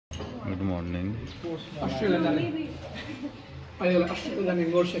Good morning.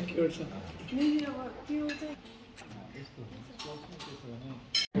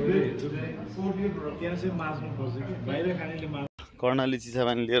 Karnali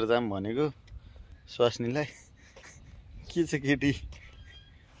Chisapani लिएर जाम भनेको स्वास्नीलाई के छ केटी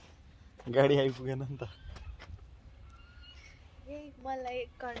गाडी आइपुगेन नि त मलाई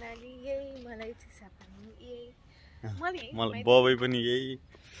कर्णाली यही मलाई चिसापानी यही मलाई बबै पनि यही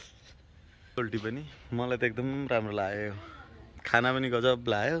उल्टी पनि मलाई त एकदम राम्रो लाग्यो खाना पनि गजब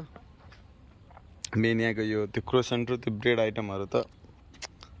लाग्यो मेन यहाँको यो त्यो क्रोसेन्ट र त्यो ब्रेड आइटमहरु त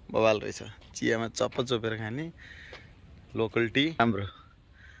बवाल रहेछ चियामा चप्प चोपेर खाने लोकल टी राम्रो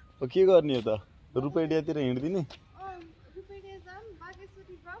ओ के गर्ने हो त रुपैडियातिर हिँड्दिने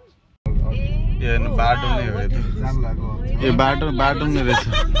यो बाटो नै हो यो बाटो नै रहेछ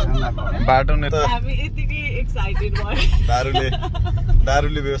बाटो नै त हामी यतिकै एक्साइटेड भयो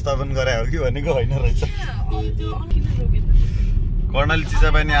दारुले व्यवस्थापन गरे हो कि भनेको हैन रहेछ कर्णाली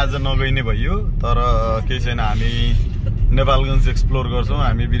चिसापानी आज नगइने भयो तर केही छैन हामी नेपालगञ्ज एक्सप्लोर गर्छौं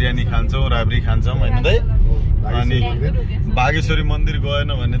हामी बिरयानी खान्छौं राब्री खान्छौं हैन दाइ अनि बागेश्वरी मन्दिर गएन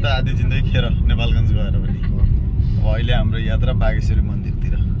भने त आधी जिन्दगी खेर नेपालगञ्ज गएर पनि अहिले हाम्रो यात्रा बागेश्वरी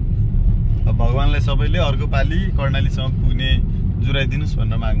मन्दिरतिर अब भगवानलाई सबैले अर्को पाली कर्णालीसम्म पुग्ने जुराइदिनुस्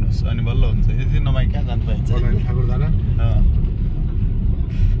भनेर माग्नुस् अनि बल्ल हुन्छ यति नमाइ कहाँ जानु पाइन्छ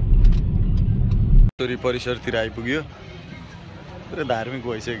छोरी परिसरतिर आइपुग्यो पुरै धार्मिक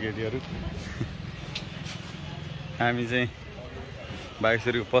भइसक्यो केटीहरू हामी चाहिँ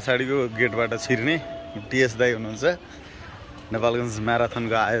बागेश्वरीको पछाडिको गेटबाट छिर्ने टीएस दाइ हुनुहुन्छ नेपालगञ्ज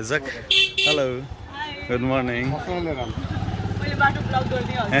म्याराथनको आयोजक हेलो गुड मर्निङ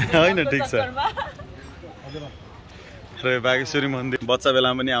होइन ठिक छ र बागेश्वरी मन्दिर बच्चा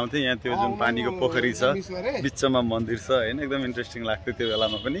बेलामा पनि आउँथे यहाँ त्यो जुन पानीको पोखरी छ बिचमा मन्दिर छ हैन एकदम इन्ट्रेस्टिङ लाग्थ्यो त्यो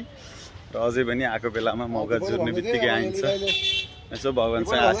बेलामा पनि र अझै पनि आएको बेलामा मौका जुर्ने बित्तिकै आइन्छ यसो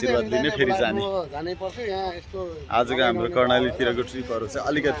भगवानसँग आशीर्वाद लिने फेरि जाने आजको हाम्रो कर्णालीतिरको ट्रिपहरू चाहिँ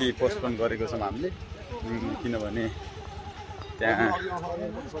अलिकति पोस्टपोन गरेको छौँ हामीले किनभने त्यहाँ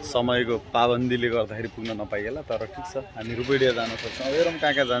समयको पाबन्दीले गर्दाखेरि पुग्न नपाइएला तर ठिक छ हामी रुपैडिया जान सक्छौँ हेरौँ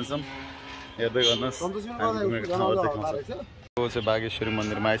कहाँ जान्छौँ हेर्दै गर्नुहोस् हामी घुमेको ठाउँहरू देखाउँछ यो चाहिँ बागेश्वरी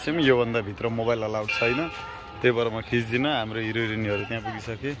मन्दिरमा आइसक्यौँ योभन्दा भित्र मोबाइल अलाउड छैन त्यही भएर म खिच्दिनँ हाम्रो हिरो हिरोइनहरू त्यहाँ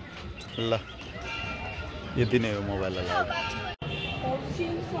पुगिसके ल यति नै हो मोबाइल अलाउड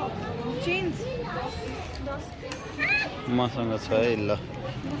मसँग छ है ल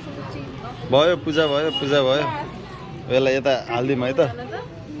भयो पूजा भयो यसलाई यता हालिदिउँ है त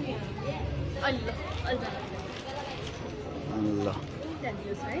ल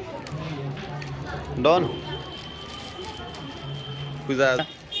डन पूजा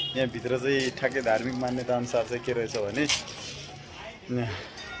यहाँभित्र चाहिँ ठ्याक्कै धार्मिक मान्यता अनुसार चाहिँ के रहेछ भने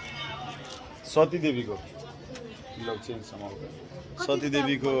सतीदेवीको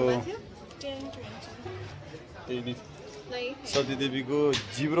सतीदेवीको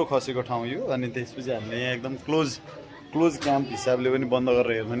जिब्रो खसेको ठाउँ यो अनि त्यसपछि हामीले यहाँ एकदम क्लोज क्याम्प हिसाबले पनि बन्द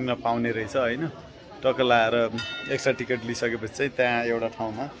गरेर हेर्नु पनि नपाउने रहेछ होइन टक्क लाएर एक्स्ट्रा टिकट लिइसकेपछि चाहिँ त्यहाँ एउटा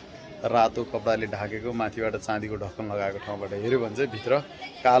ठाउँमा रातो कपडाले ढाकेको माथिबाट चाँदीको ढक्कन लगाएको ठाउँबाट हेऱ्यो भने चाहिँ भित्र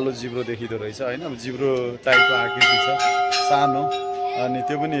कालो जिब्रो देखिँदो रहेछ होइन अब जिब्रो टाइपको आकृति छ सानो अनि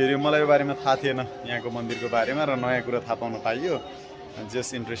त्यो पनि हेऱ्यो मलाई यो बारेमा थाहा थिएन यहाँको मन्दिरको बारेमा र नयाँ कुरा थाहा पाउन पाइयो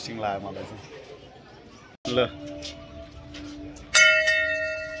जस्ट इन्ट्रेस्टिङ लाग्यो मलाई चाहिँ ल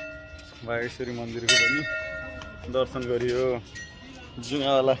बागेश्वरी मन्दिरको पनि दर्शन गरियो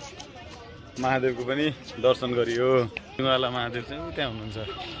जुङ्गावाला महादेवको पनि दर्शन गरियो जुङ्गावाला महादेव चाहिँ त्यहाँ हुनुहुन्छ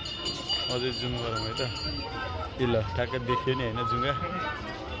अझै जुम गरौँ है त ल ठ्याक्कै देखियो नि होइन जुङ्गा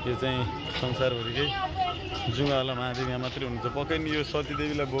यो चाहिँ संसारभरिकै जुङ्गावाला महादेव यहाँ मात्रै हुनुहुन्छ पक्कै नि यो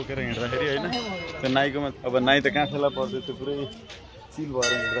सतीदेवीलाई बोकेर हिँड्दाखेरि होइन त्यो नाइकोमा अब नाइ त कहाँ फेला पर्दै त्यो पुरै चिल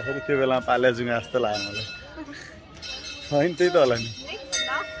भएर हिँड्दाखेरि त्यो बेलामा पाल्या जुङ्गा जस्तो लाग्यो मलाई होइन त्यही त होला नि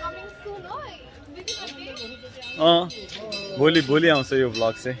भोलि आउँछ यो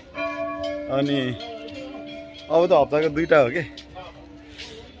भ्लग चाहिँ अनि अब त हप्ताको 2टा हो कि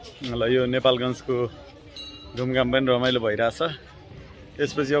ल यो नेपालगञ्जको घुमघाम पनि रमाइलो भइरहेछ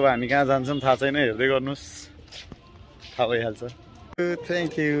त्यसपछि अब हामी कहाँ जान्छौँ थाहा छैन हेर्दै गर्नुहोस् थाहा भइहाल्छ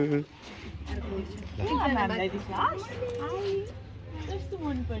थ्याङ्क यू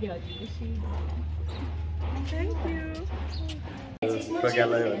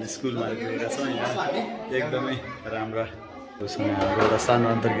प्रज्ञालय भन्ने स्कुलमा आइपुगेका छौँ यहाँ एकदमै राम्रा हाम्रो एउटा सानो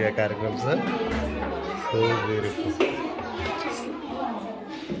अन्तर्क्रिया कार्यक्रम छ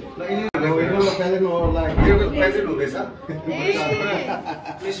प्रेजेन्ट हुँदैछ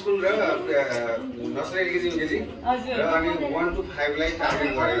स्कुल र नर्सरी एलकेजी युकेजी र अनि 1 to 5 लाई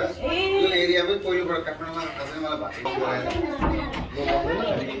टार्गेट गरेर यो एरियामै पहिलोपल्ट काठमाडौँमा खास गरी मलाई भाषण गराएर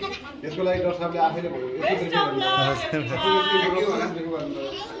यसको लागि डाक्टर साहबले आफैले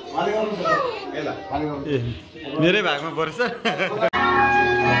मेरै भागमा पर्छ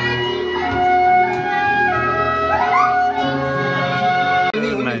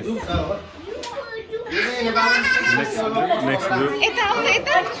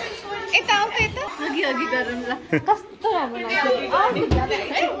अघि गरौँ ल कस्तो राम्रो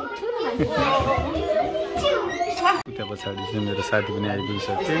उता पछाडि चाहिँ मेरो साथी पनि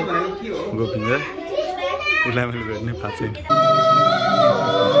आइपुगिसक्यो गोपिन्द्र उसलाई मैले गर्ने थाहा छैन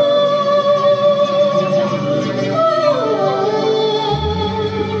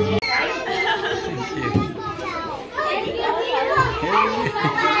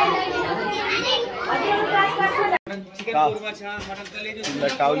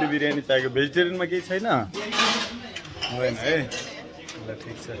काउली बिरयानी चाहिएको भेजिटेरियनमा केही छैन होइन है ल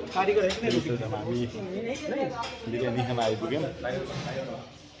ठिक छ हामी बिरयानी खान आइपुग्यौँ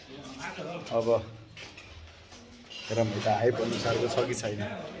अब हेरौँ यता आइप अनुसारको छ कि छैन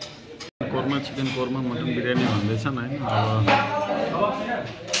कोर्मा चिकन कोर्मा मटन बिरयानी भन्दैछन् होइन अब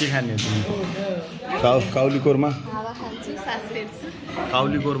के खाने तिमी काउली कोर्मा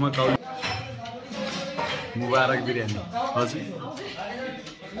काउली कोर्मा काउली मुबारक बिरयानी हजुर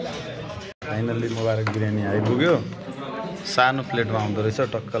फाइनल्ली मुबारक बिरयानी आइपुग्यो सानो प्लेटमा आउँदो रहेछ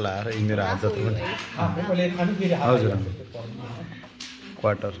टक्क लाएर मेरो हात जति पनि हजुर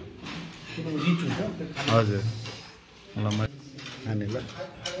क्वार्टर हजुर ल म खाने ल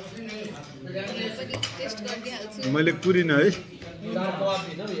मैले कुरिनँ है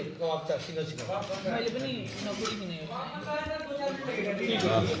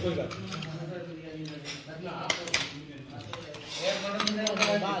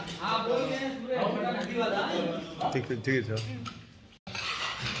ठिकै छ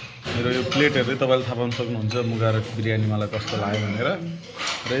मेरो यो प्लेटहरू तपाईँले थाहा पाउन सक्नुहुन्छ मुबारक बिरयानी मलाई कस्तो लाग्यो भनेर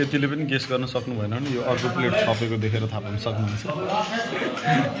र यतिले पनि गेस गर्न सक्नु भएन भने यो अर्को प्लेट थपेको देखेर थाहा पाउन सक्नुहुन्छ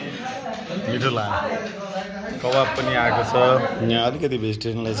मिठो लाग्यो कबाब पनि आएको छ यहाँ अलिकति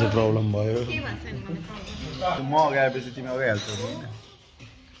भेजिटेरियनलाई चाहिँ प्रब्लम भयो म अगाएपछि तिमी अगाइहाल्छौ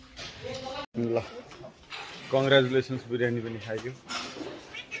ल कङ्ग्रेचुलेसन्स बिरयानी पनि खाइयो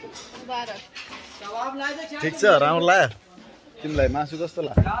ठिक छ राम्रो लाग्यो तिमीलाई मासु कस्तो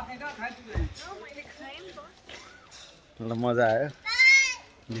लाग्यो ल मजा आयो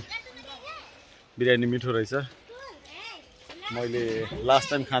बिरयानी मिठो रहेछ मैले लास्ट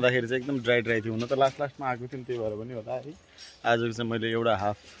टाइम खाँदाखेरि चाहिँ एकदम ड्राई थियो हुन त लास्टमा आएको थियो त्यही भएर पनि होला है आजको चाहिँ मैले एउटा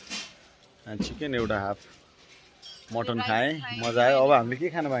हाफ चिकन एउटा हाफ मटन खाएँ मजा आयो अब हामीले के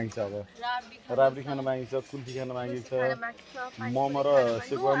खान बाँकी छ अब राब्री खान बाँकी छ कुल्फी खान बाँकी छ मोमो र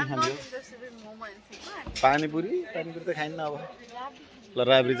सेकुवा पनि खान्छ पानीपुरी त खाइन्न अब ल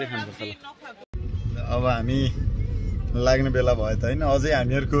राब्री चाहिँ खानुपर्छ ल अब हामी लाग्ने बेला भयो त होइन अझै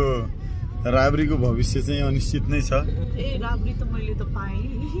हामीहरूको राब्रीको भविष्य चाहिँ अनिश्चित नै छ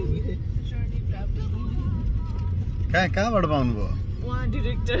कहाँबाट पाउनु भयो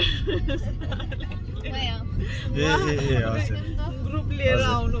ग्रुप लिएर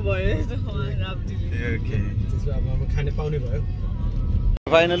आउनु भयो खाने पाउने भयो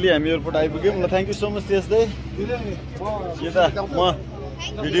फाइनली हामी एयरपोर्ट आइपुग्यौँ ल थ्याङ्क यू सो मच त्यस्तै यता म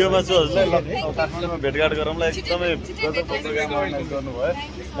भिडियोमा छु हजुरलाई ल काठमाडौँमा भेटघाट गरौँ ल एकदमै गजब प्रोग्राम अर्गनाइज गर्नुभयो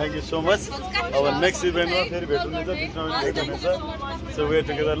थ्याङ्क यू सो मच अब नेक्स्ट इभेन्टमा फेरि भेट हुनेछ त्यसमा पनि भेट हुनेछ सो वेट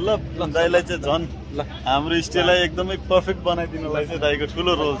टुगेदर ल दाइलाई चाहिँ झन् ल हाम्रो स्टेलाई एकदमै पर्फेक्ट बनाइदिनुलाई चाहिँ दाइको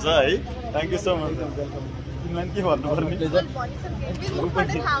ठुलो रोल छ है थ्याङ्क यू सो मच तिमीलाई के भन्नुपर्ने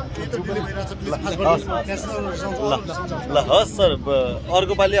ल हस् सर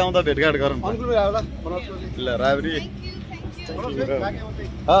अर्को पालि आउँदा भेटघाट गरौँ ल राब्री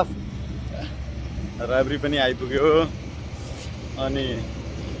राब्री पनि आइपुग्यो अनि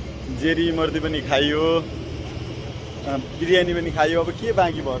जेरी मर्दी पनि खाइयो बिरयानी पनि खाइयो अब के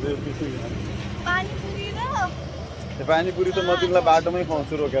बाँकी भयो पानीपुरी त म तिमीलाई बाटोमै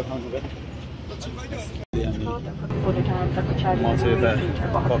खुवाउँछु रोकेर खाउँछु म चाहिँ यता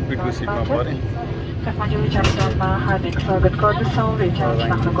ककपिटको सिटमा परेँ Kapanyo Jamdama हार्दिक स्वागत गर्दछौँ रिचार्ज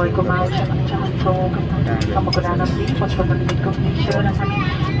गर्न गएको मान्छे भन्न चाहन्छौँ सम्मको रानब्री 55 मिनटको निश्चय र हामी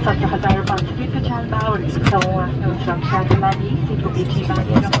 17,500 फिटको चालमा उड्छौँ आफ्नो सुरक्षाको लागि सिटको बिचमा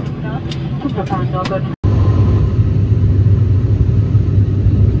कुप्रपान नगर्नु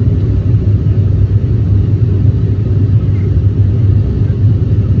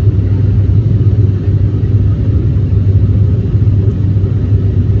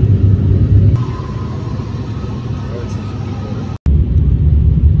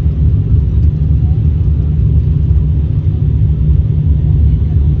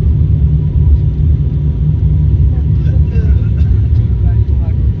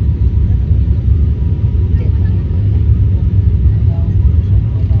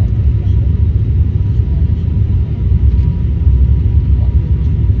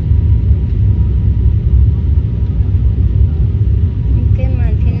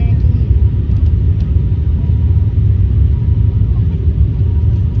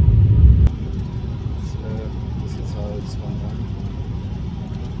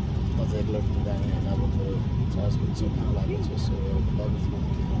Zagler जाने होइन अब म 4 बजीसम्म लागेको छु सो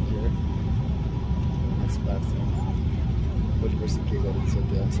नेक्स्ट प्लेटफर्म भोलि पर्सि के गरिन्छ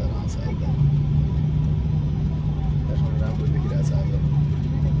त्यो अनुसार आउँछ एकदम राम्रो देखिरहेछ अब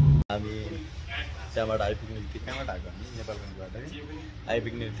हामी त्यहाँबाट आइपुग्ने बित्तिकै कहाँबाट आएको हामी नेपालगञ्जबाट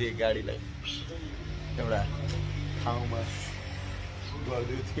आइपुग्ने बित्तिकै गाडीलाई एउटा ठाउँमा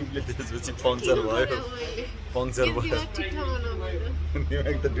गरिदियो तिमीले त्यसपछि पङ्क्चर भयो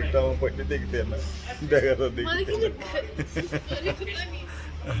निमाग त ठिक ठाउँमा पहिलेदेखि थिएन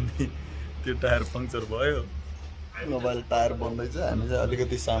अनि त्यो टायर पङ्क्चर भयो मोबाइल टायर बन्दैछ हामी चाहिँ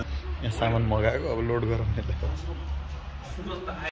अलिकति यहाँ सामान मगाएको अब लोड गराउनेलाई